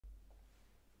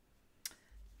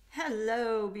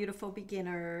Hello, beautiful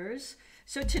beginners.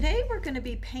 So today we're going to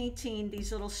be painting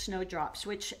these little snowdrops,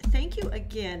 which thank you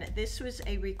again. This was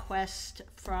a request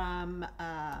from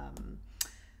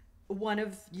one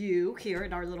of you here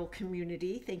in our little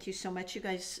community. Thank you so much. You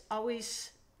guys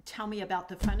always tell me about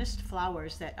the funnest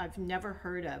flowers that I've never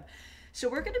heard of. So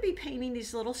we're going to be painting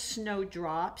these little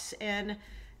snowdrops, and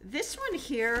this one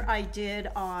here I did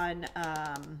on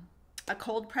a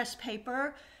cold press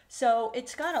paper. So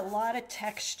it's got a lot of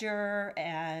texture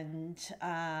and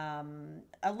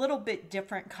a little bit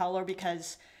different color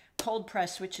because cold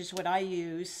press, which is what I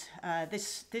use,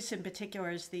 this in particular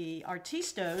is the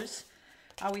Artistos.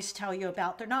 I always tell you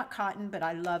about. They're not cotton, but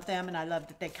I love them, and I love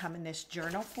that they come in this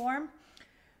journal form.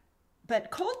 But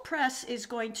cold press is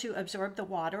going to absorb the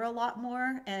water a lot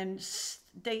more, and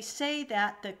they say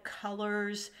that the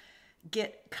colors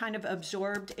get kind of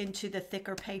absorbed into the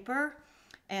thicker paper,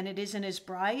 and it isn't as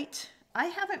bright. I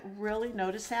haven't really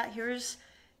noticed that. Here's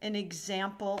an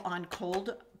example on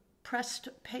cold pressed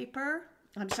paper.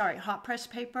 I'm sorry, hot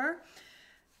pressed paper.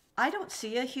 I don't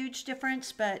see a huge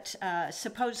difference, but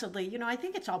supposedly, you know, I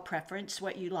think it's all preference,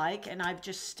 what you like, and I've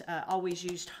just always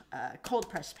used cold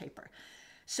pressed paper.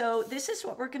 So this is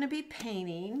what we're going to be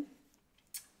painting,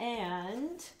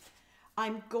 and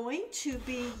I'm going to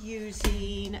be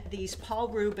using these Paul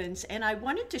Rubens, and I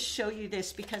wanted to show you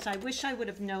this because I wish I would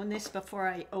have known this before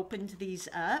I opened these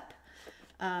up.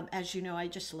 As you know, I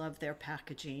just love their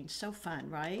packaging. So fun,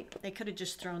 right? They could have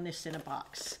just thrown this in a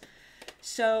box.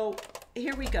 So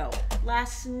here we go.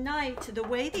 Last night, the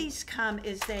way these come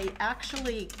is they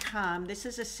actually come, this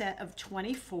is a set of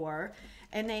 24,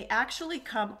 and they actually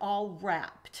come all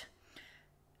wrapped.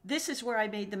 This is where I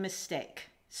made the mistake.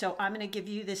 So I'm going to give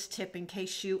you this tip in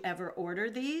case you ever order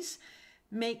these.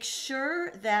 Make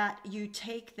sure that you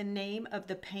take the name of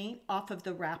the paint off of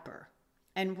the wrapper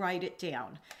and write it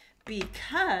down,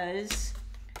 because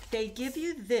they give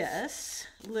you this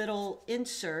little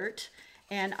insert,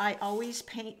 and I always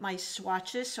paint my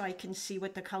swatches so I can see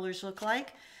what the colors look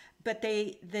like, but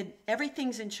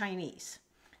everything's in Chinese.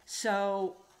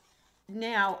 So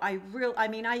now I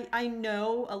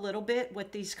know a little bit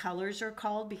what these colors are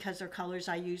called because they're colors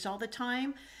I use all the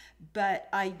time, but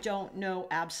I don't know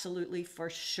absolutely for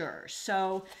sure.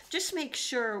 So just make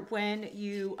sure when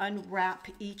you unwrap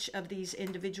each of these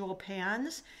individual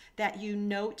pans that you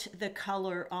note the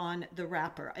color on the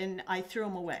wrapper, and I threw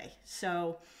them away.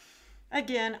 So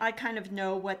again, I kind of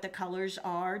know what the colors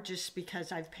are just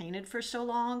because I've painted for so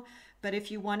long, but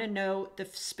if you want to know the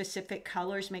specific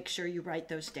colors, make sure you write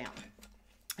those down.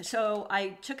 So I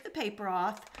took the paper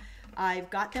off. I've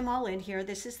got them all in here.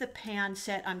 This is the pan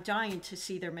set. I'm dying to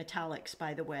see their metallics,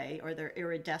 by the way, or their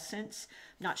iridescence.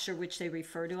 Not sure which they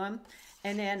refer to them.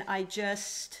 And then I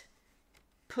just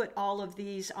put all of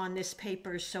these on this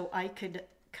paper so I could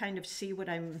kind of see what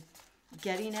I'm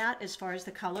getting at as far as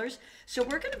the colors. So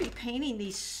we're going to be painting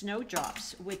these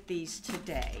snowdrops with these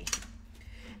today.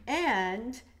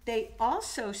 And they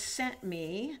also sent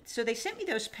me, they sent me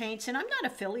those paints, and I'm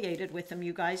not affiliated with them,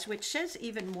 you guys, which says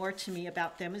even more to me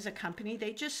about them as a company.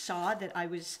 They just saw that I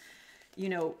was, you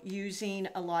know, using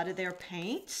a lot of their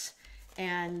paints,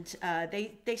 and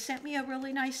they sent me a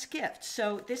really nice gift.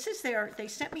 So this is they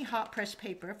sent me hot press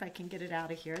paper, if I can get it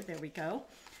out of here. There we go.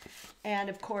 And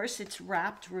of course, it's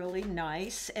wrapped really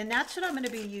nice, and that's what I'm going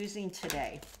to be using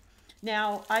today.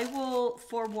 Now, I will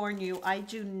forewarn you, I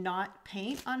do not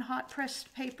paint on hot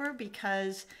pressed paper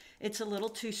because it's a little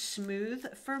too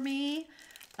smooth for me.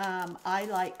 I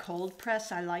like cold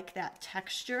press. I like that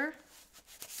texture.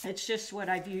 It's just what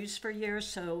I've used for years,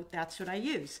 so that's what I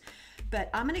use.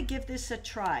 But I'm going to give this a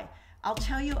try. I'll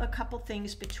tell you a couple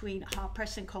things between hot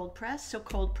press and cold press. So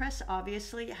cold press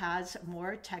obviously has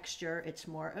more texture. It's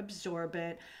more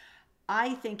absorbent.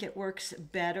 I think it works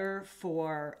better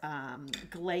for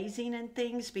glazing and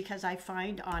things because I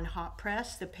find on hot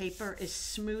press the paper is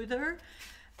smoother.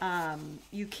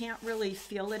 You can't really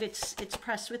feel it. It's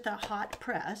pressed with a hot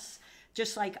press,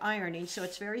 just like ironing, so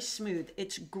it's very smooth.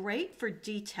 It's great for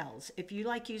details. If you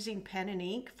like using pen and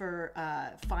ink for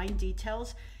fine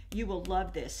details, you will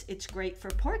love this. It's great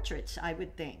for portraits, I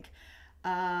would think.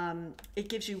 It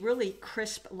gives you really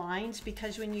crisp lines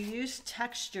because when you use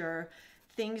texture,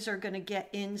 things are going to get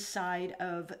inside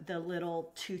of the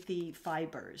little toothy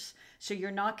fibers. So you're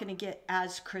not going to get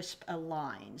as crisp a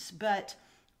lines, but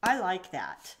I like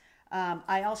that.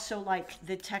 I also like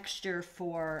the texture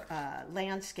for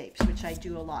landscapes, which I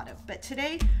do a lot of. But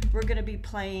today we're going to be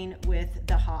playing with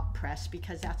the hot press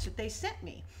because that's what they sent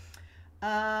me.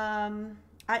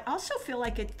 I also feel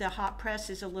like the hot press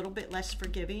is a little bit less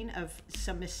forgiving of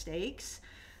some mistakes.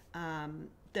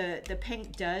 The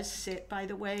paint does sit, by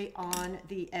the way, on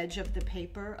the edge of the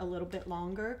paper a little bit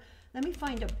longer. Let me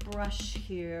find a brush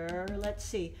here. Let's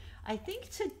see. I think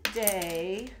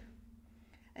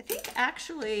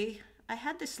actually I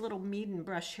had this little Meeden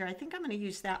brush here. I think I'm going to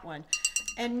use that one.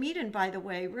 And Meeden, by the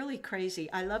way, really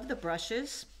crazy. I love the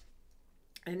brushes,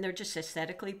 and they're just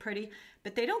aesthetically pretty,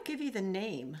 but they don't give you the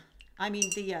name. I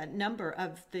mean, the number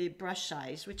of the brush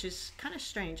size, which is kind of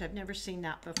strange. I've never seen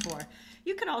that before.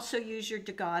 You can also use your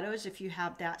Degatos if you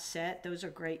have that set. Those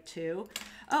are great too.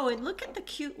 Oh, and look at the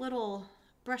cute little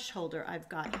brush holder I've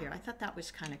got here. I thought that was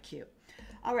kind of cute.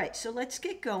 All right, so let's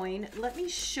get going. Let me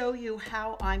show you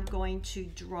how I'm going to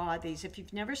draw these. If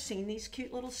you've never seen these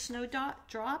cute little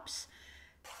snowdrops,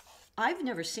 I've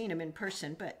never seen them in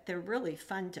person, but they're really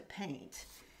fun to paint.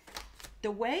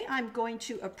 The way I'm going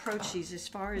to approach these as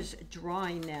far as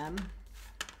drawing them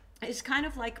is kind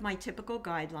of like my typical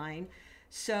guideline.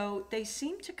 So they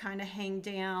seem to kind of hang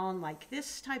down like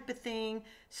this type of thing.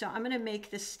 So I'm going to make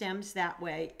the stems that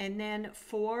way. And then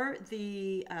for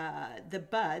the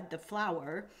bud, the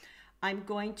flower, I'm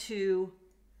going to,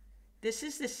 this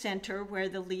is the center where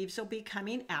the leaves will be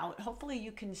coming out. Hopefully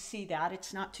you can see that.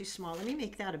 It's not too small. Let me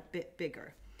make that a bit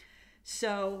bigger.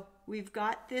 So we've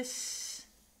got this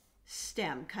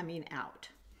stem coming out.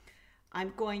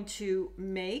 I'm going to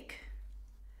make,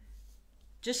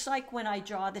 just like when I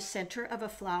draw the center of a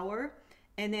flower,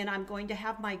 and then I'm going to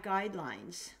have my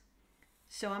guidelines.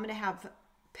 So I'm going to have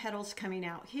petals coming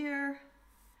out here,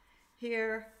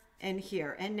 here, and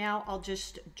here. And now I'll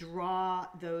just draw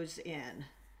those in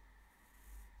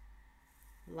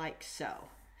like so.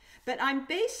 But I'm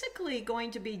basically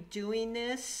going to be doing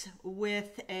this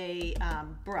with a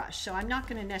brush, so I'm not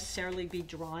going to necessarily be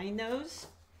drawing those.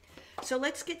 So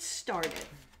let's get started.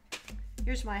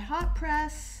 Here's my hot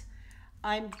press.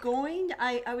 I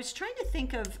was trying to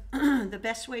think of the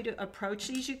best way to approach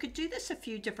these. You could do this a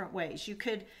few different ways. You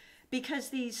could, because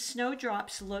these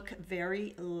snowdrops look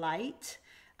very light,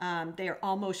 they're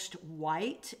almost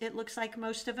white, it looks like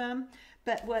most of them.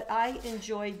 But what I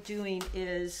enjoy doing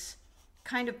is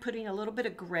kind of putting a little bit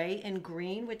of gray and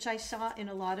green, which I saw in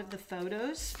a lot of the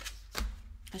photos.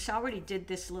 I already did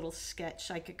this little sketch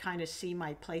so I could kind of see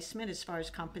my placement as far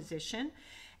as composition,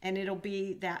 and it'll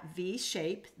be that V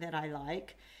shape that I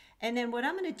like. And then what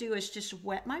I'm going to do is just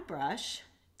wet my brush,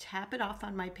 tap it off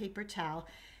on my paper towel,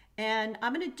 and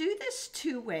I'm going to do this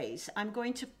two ways. I'm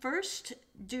going to first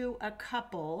do a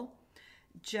couple,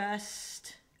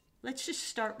 let's just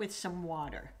start with some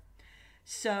water.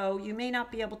 So you may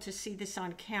not be able to see this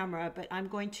on camera, but I'm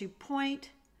going to point,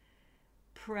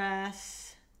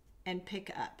 press, and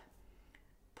pick up.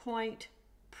 Point,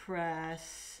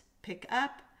 press, pick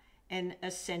up, and a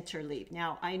center leaf.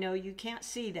 Now, I know you can't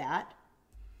see that.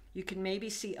 You can maybe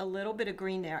see a little bit of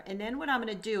green there. And then what I'm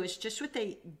going to do is just with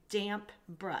a damp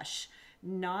brush,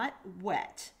 not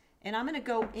wet. And I'm going to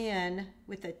go in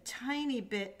with a tiny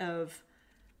bit of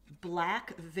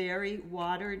black, very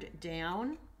watered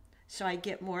down, so I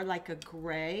get more like a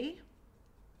gray.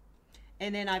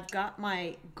 And then I've got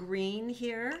my green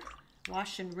here.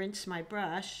 Wash and rinse my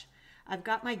brush. I've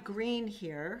got my green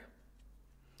here.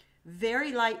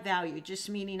 Very light value, just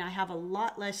meaning I have a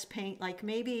lot less paint, like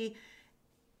maybe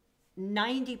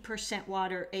 90%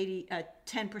 water,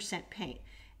 10% paint.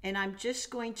 And I'm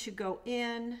just going to go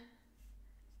in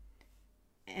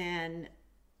and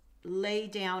lay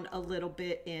down a little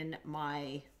bit in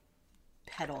my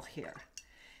petal here.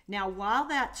 Now, while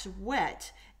that's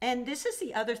wet, and this is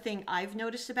the other thing I've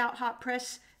noticed about hot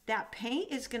press, that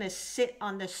paint is going to sit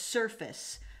on the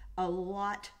surface a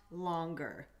lot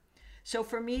longer. So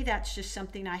for me, that's just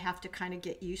something I have to kind of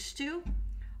get used to.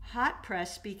 Hot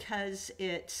press, because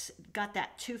it's got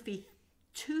that toothy,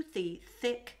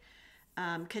 thick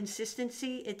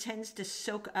consistency, it tends to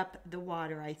soak up the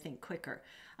water, I think, quicker.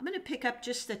 I'm going to pick up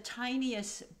just the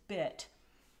tiniest bit,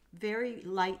 very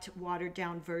light watered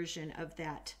down version of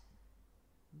that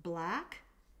black,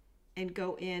 and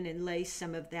go in and lay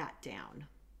some of that down.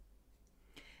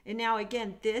 And now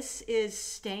again, this is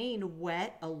staying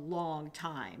wet a long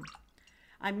time.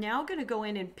 I'm now going to go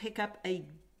in and pick up a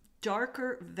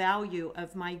darker value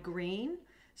of my green.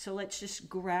 So let's just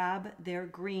grab their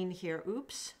green here.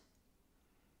 Oops.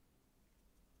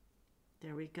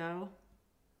 There we go.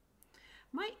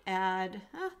 Might add,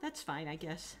 that's fine, I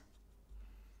guess.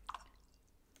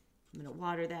 I'm going to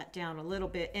water that down a little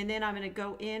bit. And then I'm going to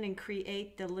go in and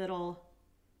create the little,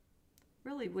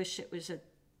 really wish it was a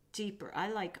deeper. I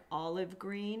like olive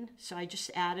green, so I just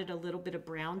added a little bit of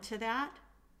brown to that.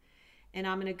 And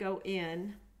I'm going to go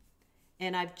in,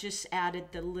 and I've just added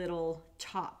the little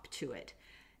top to it.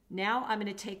 Now I'm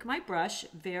going to take my brush,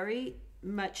 very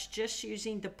much just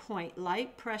using the point,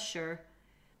 light pressure.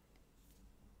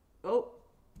 Oh,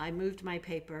 I moved my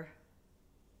paper.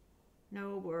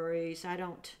 No worries, I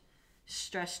don't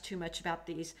stress too much about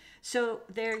these. So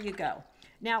there you go.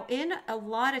 Now, in a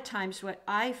lot of times what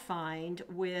I find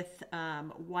with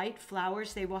white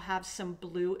flowers, they will have some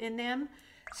blue in them.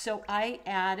 So I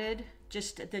added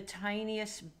just the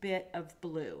tiniest bit of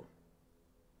blue.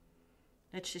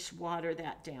 Let's just water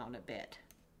that down a bit.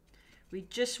 We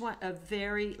just want a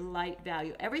very light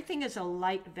value. Everything is a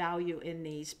light value in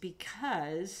these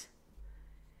because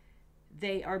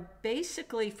they are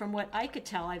basically, from what I could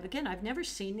tell, I've never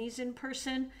seen these in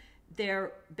person,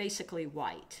 they're basically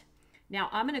white. Now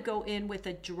I'm going to go in with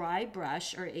a dry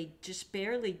brush or a just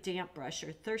barely damp brush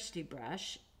or thirsty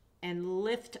brush and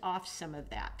lift off some of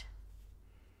that.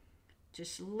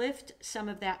 Just lift some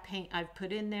of that paint I've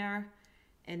put in there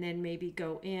and then maybe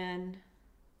go in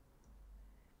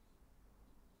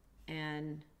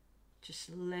and just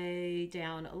lay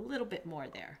down a little bit more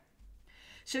there.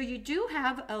 So you do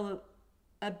have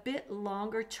a bit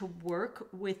longer to work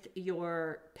with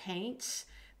your paints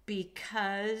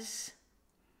because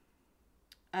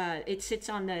it sits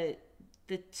on the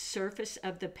surface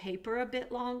of the paper a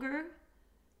bit longer.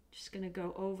 Just going to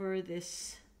go over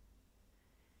this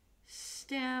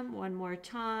stem one more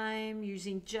time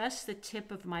using just the tip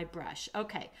of my brush.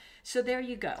 Okay, so there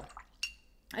you go.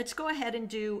 Let's go ahead and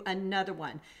do another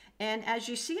one. And as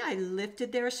you see, I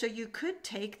lifted there, so you could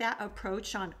take that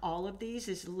approach on all of these,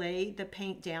 is lay the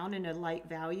paint down in a light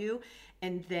value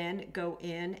and then go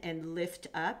in and lift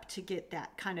up to get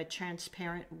that kind of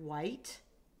transparent white.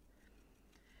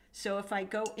 So if I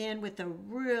go in with a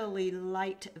really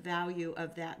light value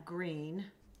of that green,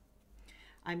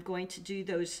 I'm going to do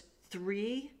those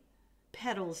 3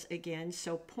 petals again.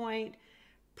 So point,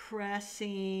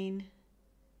 pressing,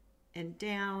 and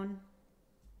down.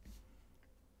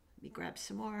 Let me grab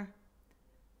some more.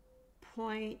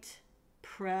 Point,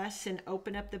 press, and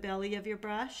open up the belly of your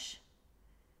brush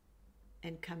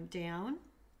and come down.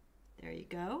 There you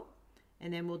go.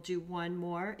 And then we'll do one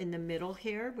more in the middle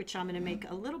here, which I'm going to make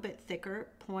a little bit thicker.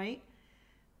 Point,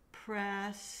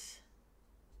 press,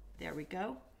 there we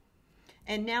go.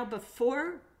 And now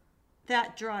before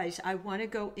that dries, I want to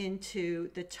go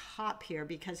into the top here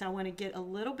because I want to get a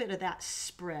little bit of that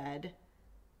spread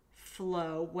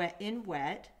flow, wet in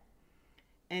wet,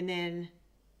 and then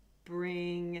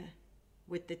bring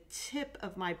with the tip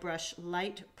of my brush,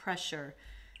 light pressure,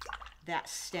 that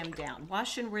stem down.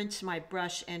 Wash and rinse my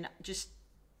brush and just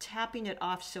tapping it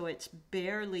off so it's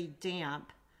barely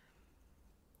damp.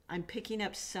 I'm picking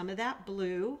up some of that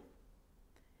blue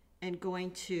and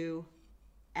going to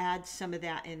add some of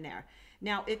that in there.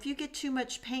 Now, if you get too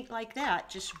much paint like that,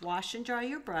 just wash and dry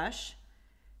your brush,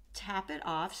 tap it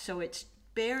off so it's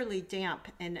barely damp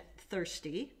and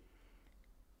thirsty,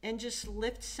 and just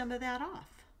lift some of that off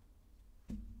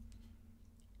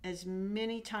as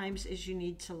many times as you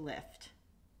need to lift.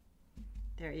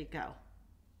 There you go.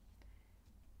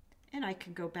 And I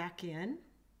can go back in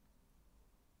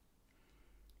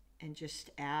and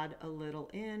just add a little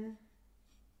in.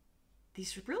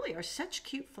 These really are such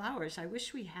cute flowers. I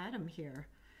wish we had them here.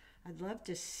 I'd love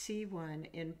to see one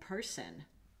in person.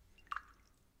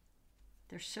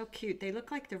 They're so cute. They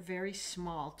look like they're very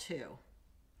small too.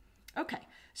 Okay,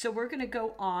 so we're going to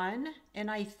go on,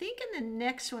 and I think in the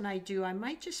next one I do, I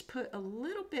might just put a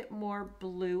little bit more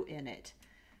blue in it.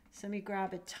 So let me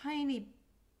grab a tiny,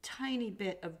 tiny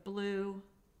bit of blue.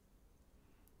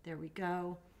 There we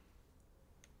go.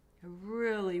 I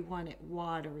really want it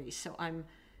watery, so I'm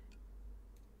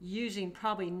using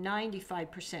probably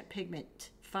 95%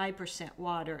 pigment, 5%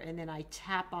 water, and then I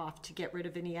tap off to get rid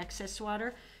of any excess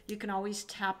water. You can always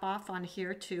tap off on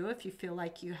here too if you feel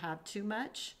like you have too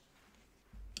much.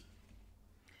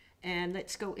 And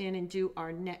let's go in and do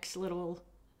our next little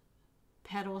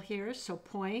petal here. So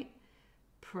point,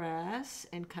 press,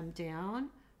 and come down.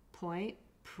 Point,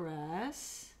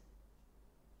 press.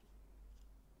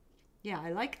 Yeah, I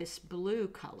like this blue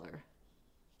color.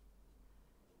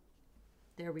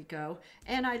 There we go.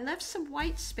 And I left some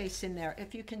white space in there,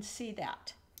 if you can see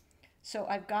that. So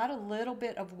I've got a little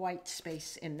bit of white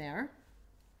space in there.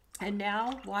 And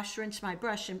now wash, rinse my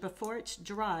brush, and before it's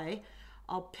dry,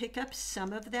 I'll pick up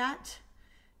some of that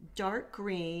dark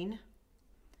green,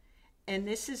 and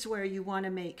this is where you want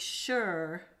to make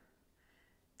sure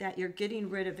that you're getting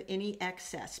rid of any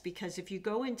excess, because if you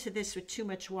go into this with too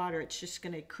much water, it's just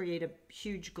going to create a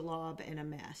huge glob and a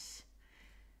mess.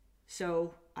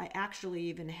 So I actually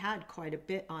even had quite a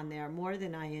bit on there, more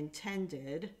than I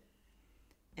intended,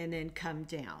 and then come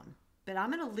down. But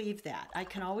I'm going to leave that. I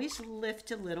can always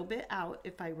lift a little bit out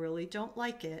if I really don't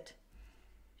like it.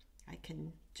 I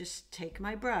can just take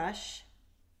my brush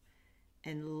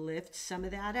and lift some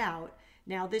of that out.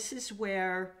 Now this is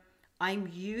where I'm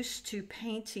used to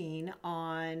painting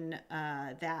on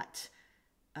that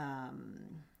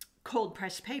cold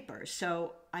pressed paper,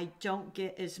 so I don't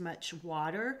get as much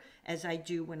water as I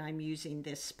do when I'm using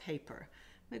this paper.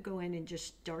 I'm gonna go in and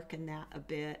just darken that a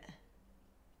bit.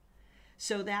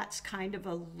 So that's kind of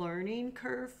a learning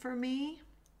curve for me.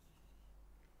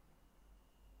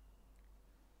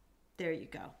 There you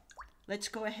go. Let's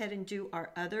go ahead and do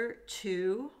our other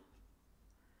two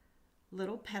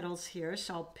little petals here.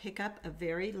 So I'll pick up a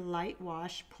very light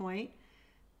wash, point,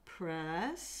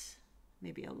 press,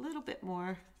 maybe a little bit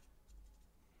more.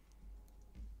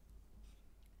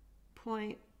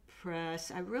 Point, press.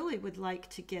 I really would like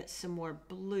to get some more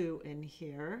blue in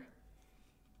here.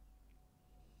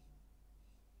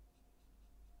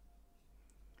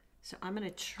 So I'm going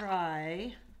to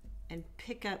try and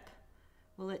pick up,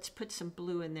 well, let's put some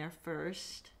blue in there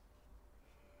first.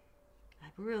 I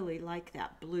really like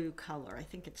that blue color. I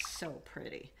think it's so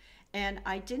pretty. And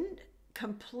I didn't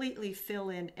completely fill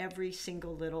in every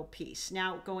single little piece.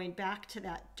 Now going back to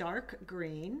that dark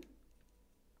green,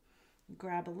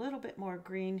 grab a little bit more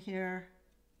green here.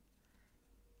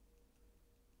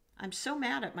 I'm so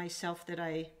mad at myself that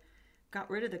I got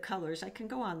rid of the colors. I can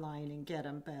go online and get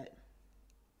them, but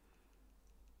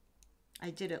I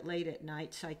did it late at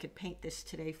night so I could paint this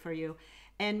today for you.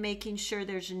 And making sure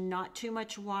there's not too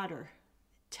much water.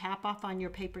 Tap off on your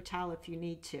paper towel if you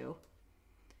need to.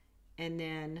 And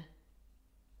then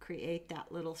create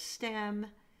that little stem.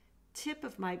 Tip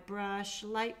of my brush,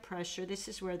 light pressure. This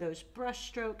is where those brush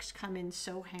strokes come in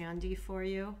so handy for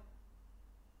you.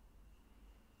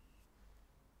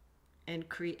 And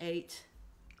create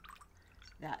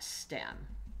that stem.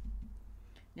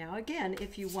 Now again,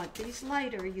 if you want these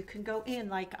lighter, you can go in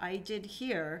like I did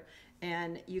here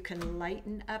and you can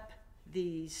lighten up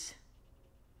these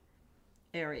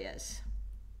areas.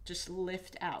 Just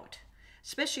lift out.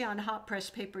 Especially on hot press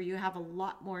paper, you have a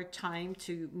lot more time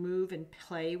to move and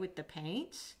play with the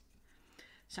paints.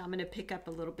 So I'm going to pick up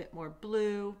a little bit more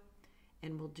blue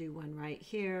and we'll do one right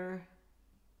here.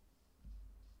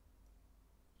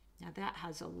 Now that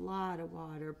has a lot of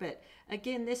water, but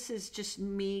again, this is just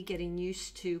me getting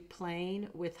used to playing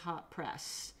with hot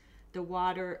press. The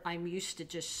water I'm used to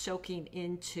just soaking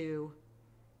into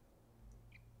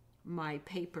my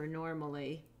paper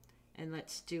normally. And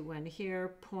let's do one here,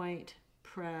 point,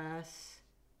 press,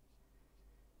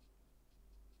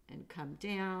 and come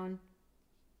down.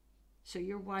 So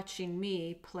you're watching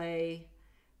me play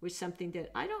with something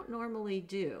that I don't normally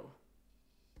do.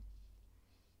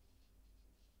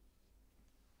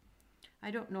 I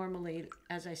don't normally,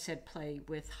 as I said, play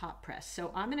with hot press.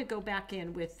 So I'm going to go back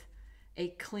in with a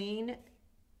clean,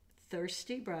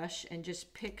 thirsty brush and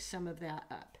just pick some of that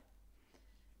up.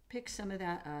 Pick some of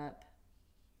that up.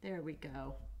 There we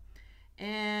go.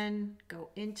 And go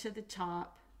into the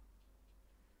top.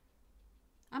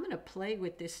 I'm going to play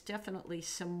with this definitely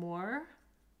some more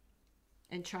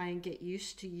and try and get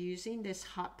used to using this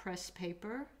hot press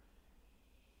paper.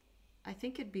 I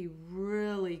think it'd be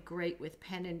really great with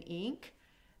pen and ink.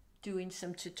 Doing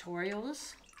some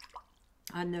tutorials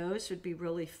on those would be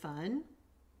really fun.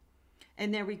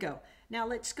 And there we go. Now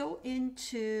let's go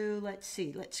into, let's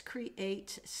see, let's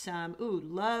create some, ooh,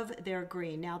 love their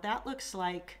green. Now that looks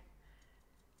like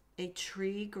a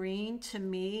tree green to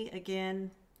me.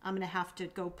 Again, I'm going to have to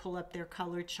go pull up their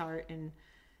color chart and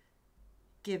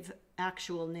give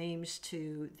actual names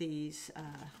to these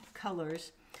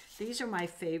colors. These are my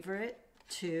favorite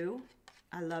too.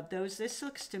 I love those. This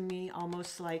looks to me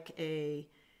almost like a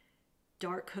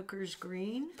dark hooker's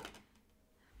green.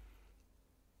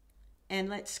 And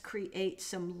let's create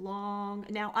some long,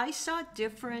 now I saw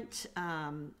different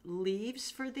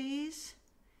leaves for these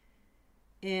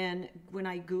and when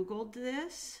I Googled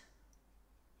this.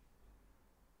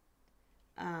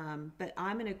 But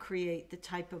I'm going to create the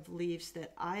type of leaves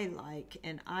that I like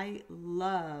and I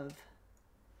love.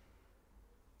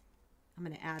 I'm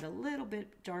going to add a little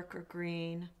bit darker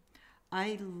green.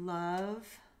 I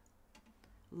love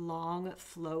long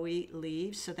flowy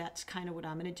leaves, so that's kind of what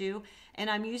I'm going to do. And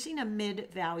I'm using a mid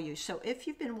value. So if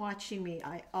you've been watching me,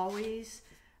 I always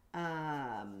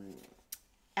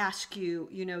ask you,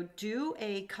 you know, do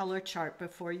a color chart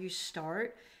before you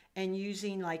start and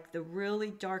using like the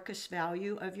really darkest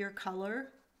value of your color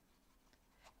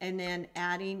and then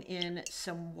adding in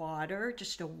some water,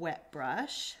 just a wet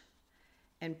brush,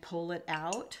 and pull it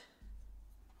out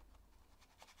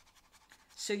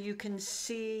so you can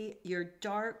see your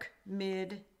dark,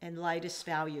 mid, and lightest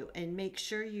value, and make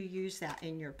sure you use that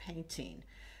in your painting.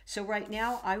 So right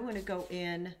now I want to go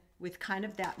in with kind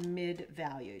of that mid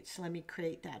value. So let me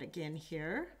create that again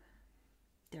here.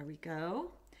 There we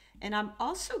go. And I'm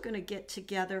also going to get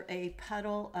together a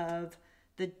puddle of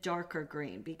the darker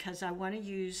green because I want to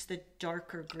use the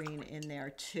darker green in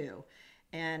there too.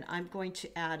 And I'm going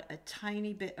to add a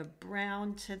tiny bit of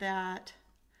brown to that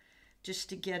just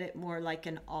to get it more like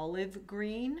an olive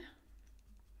green.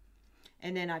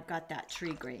 And then I've got that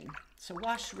tree green. So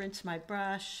wash, rinse my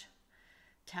brush,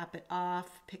 tap it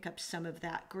off, pick up some of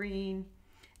that green,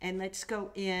 and let's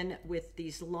go in with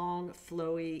these long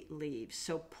flowy leaves.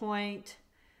 So point,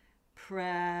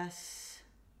 press,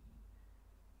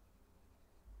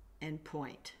 and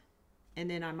point. And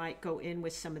then I might go in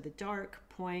with some of the dark,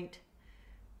 point,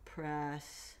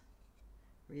 press,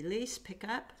 release, pick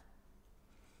up.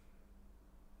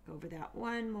 Go over that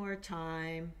one more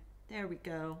time. There we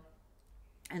go.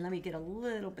 And let me get a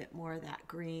little bit more of that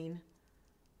green.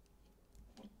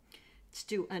 Let's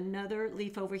do another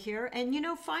leaf over here. And you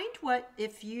know, find what,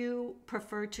 if you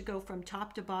prefer to go from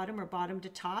top to bottom or bottom to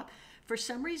top. For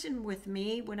some reason with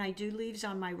me, when I do leaves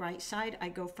on my right side, I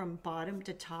go from bottom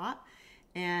to top.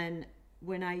 And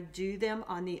when I do them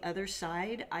on the other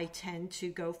side, I tend to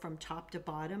go from top to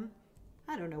bottom.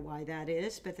 I don't know why that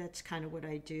is, but that's kind of what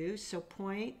I do. So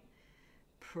point,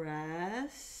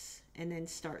 press, and then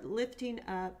start lifting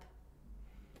up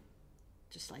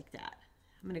just like that.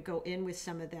 I'm going to go in with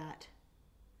some of that,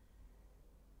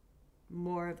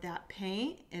 more of that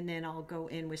paint, and then I'll go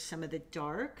in with some of the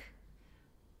dark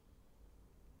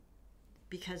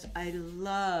because I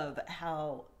love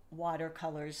how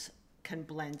watercolors can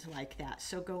blend like that.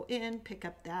 So go in, pick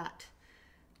up that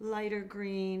lighter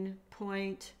green,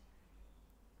 point,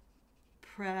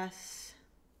 press,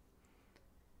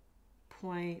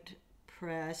 point,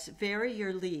 press, vary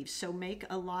your leaves. So make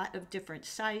a lot of different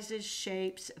sizes,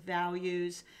 shapes,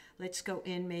 values. Let's go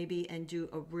in maybe and do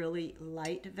a really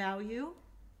light value.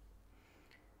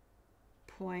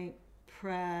 Point,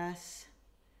 press.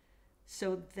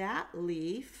 So that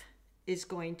leaf is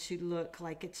going to look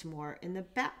like it's more in the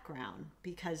background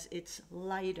because it's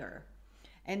lighter.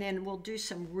 And then we'll do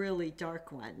some really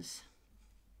dark ones.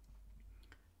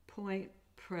 Point,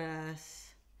 press.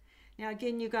 Now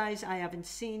again, you guys, I haven't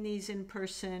seen these in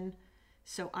person,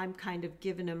 so I'm kind of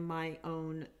giving them my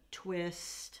own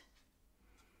twist.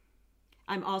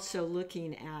 I'm also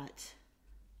looking at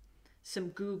some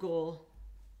Google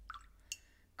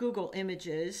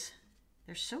images.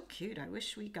 They're so cute. I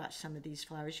wish we got some of these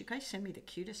flowers. You guys send me the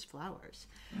cutest flowers.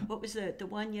 What was the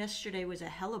one yesterday was a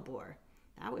hellebore.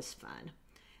 That was fun.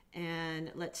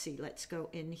 And let's see, let's go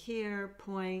in here,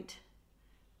 point,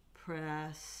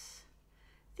 press.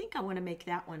 I think I want to make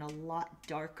that one a lot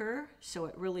darker so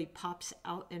it really pops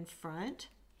out in front.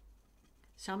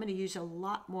 So I'm going to use a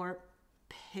lot more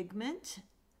pigment,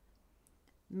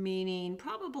 meaning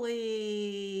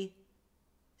probably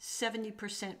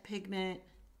 70% pigment,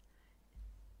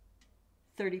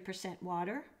 30%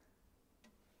 water.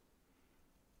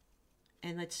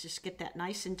 And let's just get that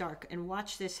nice and dark and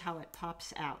watch this how it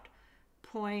pops out.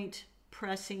 Point,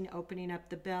 pressing, opening up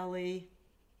the belly.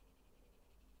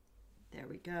 There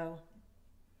we go.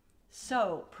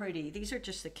 So pretty. These are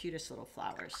just the cutest little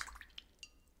flowers.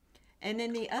 And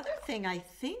then the other thing I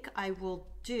think I will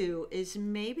do is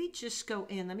maybe just go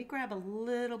in. Let me grab a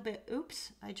little bit.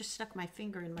 Oops, I just stuck my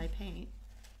finger in my paint.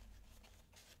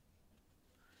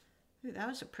 Ooh, that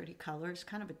was a pretty color. It's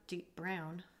kind of a deep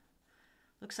brown.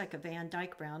 Looks like a Van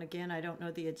Dyke brown. Again, I don't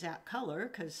know the exact color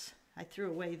because I threw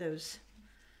away those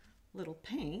little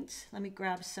paints. Let me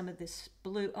grab some of this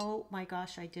blue. Oh my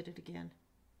gosh, I did it again.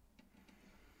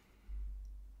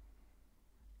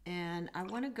 And I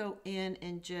want to go in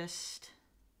and just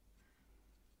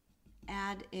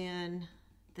add in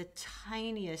the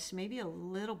tiniest, maybe a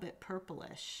little bit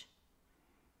purplish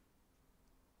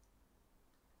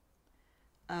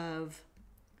of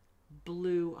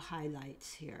blue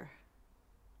highlights here.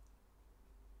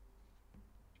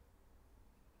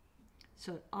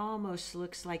 So it almost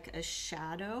looks like a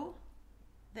shadow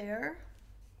there.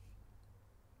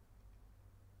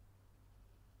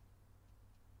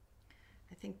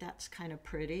 I think that's kind of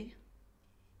pretty.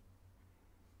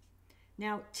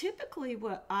 Now, typically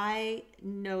what I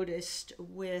noticed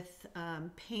with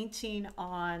painting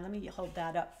on, let me hold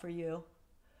that up for you,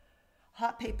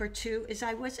 hot paper too, is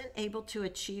I wasn't able to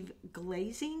achieve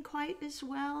glazing quite as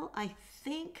well. I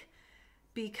think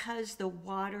because the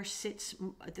water sits,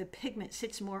 the pigment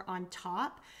sits more on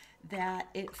top, that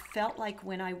it felt like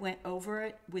when I went over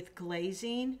it with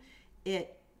glazing,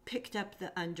 it picked up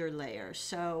the under layer.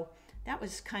 So that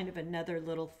was kind of another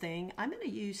little thing. I'm going to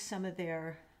use some of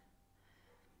their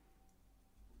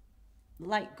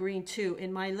light green too.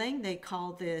 In MeiLang, they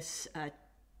call this,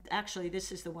 actually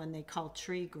this is the one they call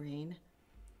tree green.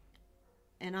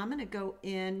 And I'm gonna go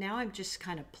in, now I'm just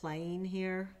kind of playing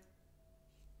here.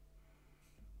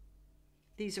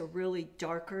 These are really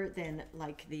darker than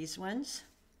like these ones,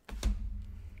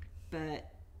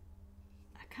 but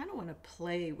I kind of want to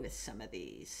play with some of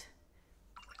these.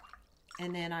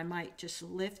 And then I might just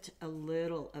lift a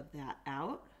little of that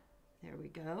out. There we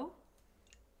go.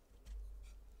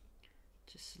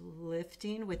 Just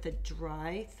lifting with a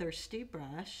dry, thirsty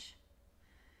brush.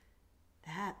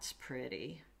 That's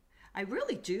pretty. I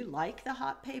really do like the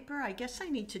hot paper. I guess I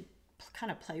need to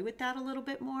kind of play with that a little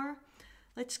bit more.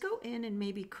 Let's go in and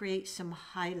maybe create some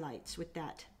highlights with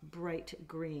that bright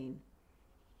green.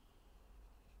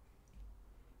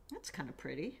 That's kind of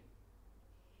pretty.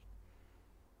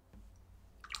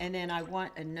 And then I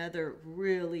want another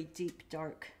really deep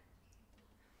dark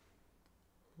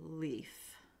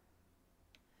leaf.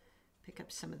 Pick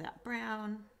up some of that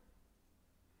brown.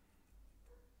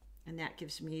 And that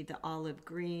gives me the olive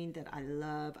green that I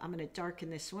love. I'm going to darken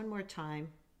this one more time.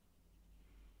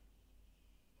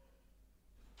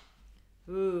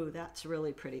 Ooh, that's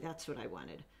really pretty. That's what I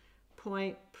wanted.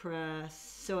 Point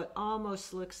press. So it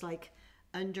almost looks like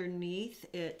underneath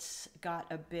it's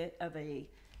got a bit of a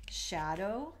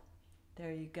shadow.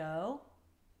 There you go.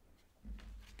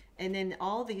 And then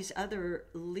all these other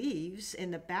leaves in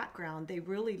the background, they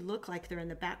really look like they're in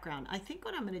the background. I think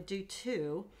what I'm going to do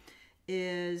too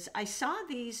is, I saw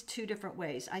these two different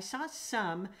ways. I saw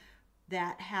some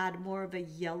that had more of a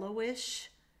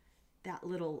yellowish, that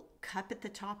little cup at the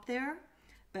top there,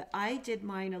 but I did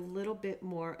mine a little bit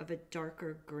more of a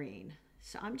darker green.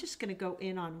 So I'm just going to go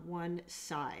in on one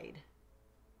side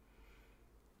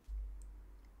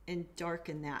and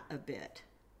darken that a bit,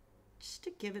 just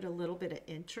to give it a little bit of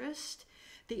interest.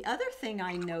 The other thing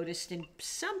I noticed in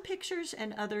some pictures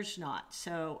and others not,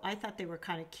 so I thought they were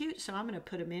kind of cute, so I'm going to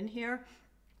put them in here,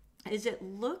 is it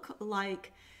looked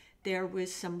like there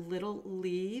was some little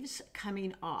leaves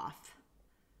coming off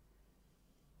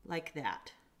like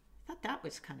that. I thought that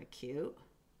was kind of cute,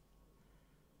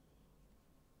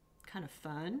 kind of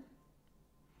fun.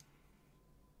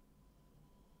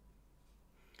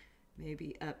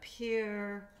 Maybe up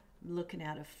here, I'm looking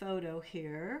at a photo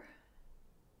here.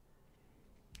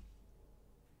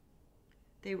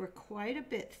 They were quite a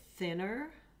bit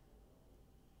thinner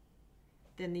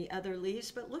than the other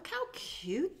leaves, but look how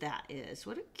cute that is.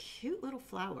 What a cute little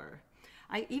flower.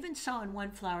 I even saw in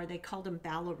one flower, they called them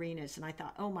ballerinas, and I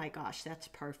thought, oh my gosh, that's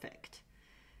perfect.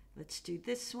 Let's do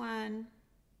this one.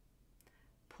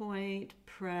 Point,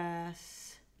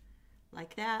 press,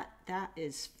 like that. That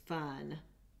is fun.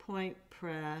 Point,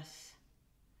 press.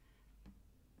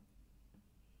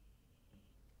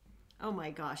 Oh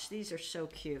my gosh, these are so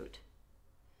cute.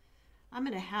 I'm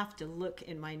going to have to look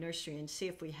in my nursery and see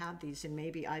if we have these, and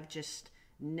maybe I've just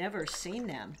never seen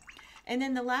them. And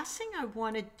then the last thing I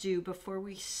want to do before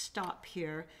we stop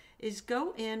here is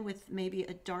go in with maybe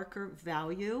a darker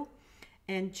value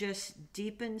and just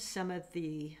deepen some of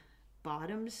the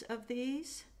bottoms of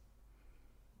these.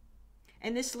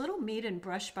 And this little Meeden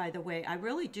brush, by the way, I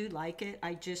really do like it.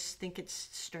 I just think it's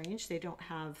strange they don't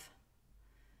have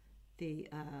the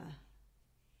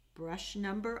brush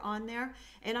number on there.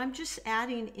 And I'm just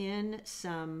adding in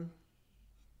some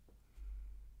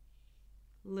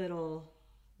little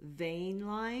vein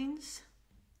lines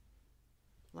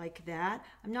like that.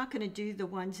 I'm not going to do the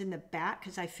ones in the back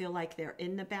because I feel like they're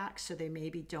in the back, so they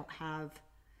maybe don't have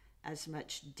as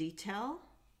much detail.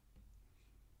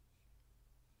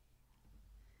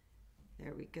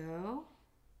 There we go.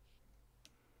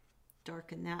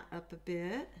 Darken that up a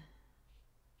bit.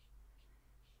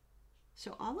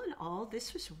 So all in all,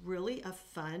 this was really a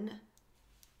fun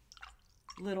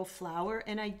little flower,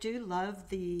 and I do love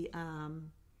the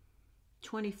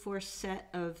 24 set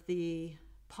of the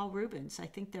Paul Rubens. I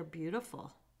think they're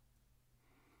beautiful.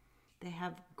 They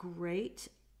have great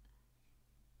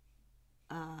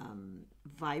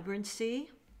vibrancy,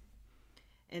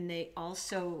 and they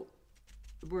also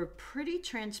were pretty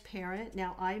transparent.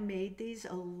 Now I made these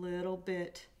a little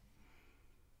bit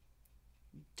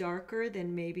darker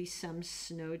than maybe some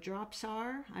snowdrops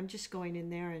are. I'm just going in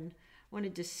there and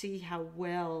wanted to see how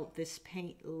well this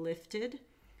paint lifted.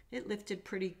 It lifted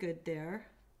pretty good there.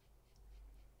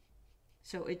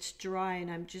 So it's dry, and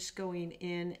I'm just going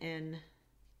in and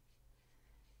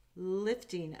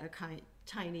lifting a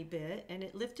tiny bit, and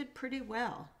it lifted pretty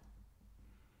well.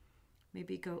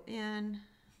 Maybe go in.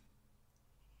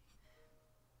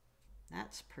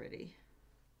 That's pretty.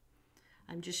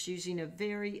 I'm just using a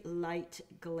very light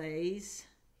glaze.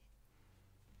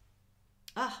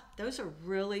 Ah, those are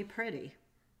really pretty.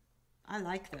 I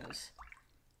like those.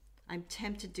 I'm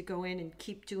tempted to go in and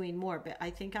keep doing more, but I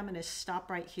think I'm going to stop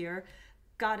right here.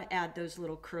 Got to add those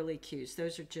little curly cues.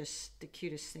 Those are just the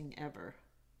cutest thing ever.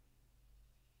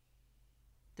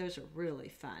 Those are really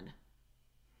fun.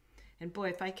 And boy,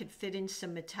 if I could fit in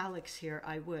some metallics here,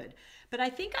 I would. But I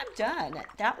think I'm done.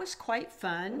 That was quite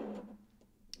fun.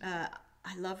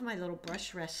 I love my little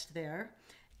brush rest there.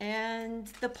 And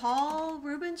the Paul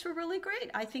Rubens were really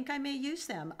great. I think I may use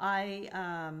them. I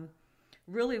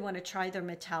really want to try their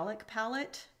metallic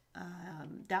palette.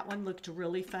 That one looked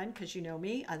really fun because you know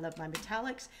me, I love my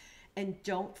metallics. And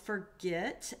don't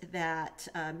forget that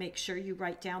make sure you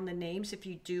write down the names if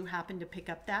you do happen to pick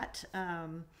up that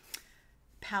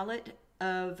palette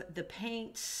of the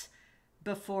paints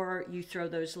before you throw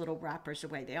those little wrappers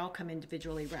away. They all come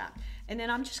individually wrapped. And then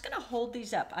I'm just going to hold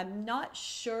these up. I'm not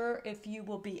sure if you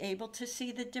will be able to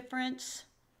see the difference,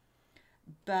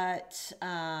 but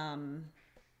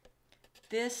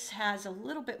this has a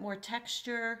little bit more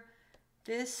texture.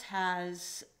 This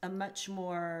has a much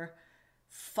more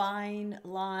fine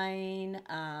line,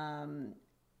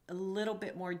 a little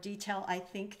bit more detail. I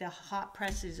think the hot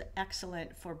press is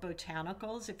excellent for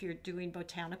botanicals, if you're doing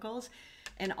botanicals,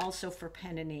 and also for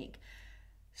pen and ink.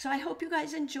 So I hope you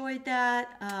guys enjoyed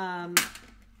that.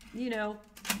 You know,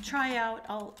 try out,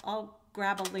 I'll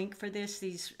grab a link for this.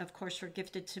 These, of course, were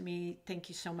gifted to me. Thank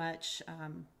you so much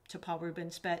to Paul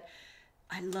Rubens. But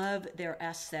I love their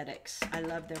aesthetics. I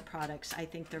love their products. I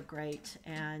think they're great.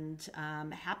 And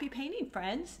happy painting,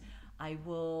 friends. I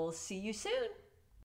will see you soon.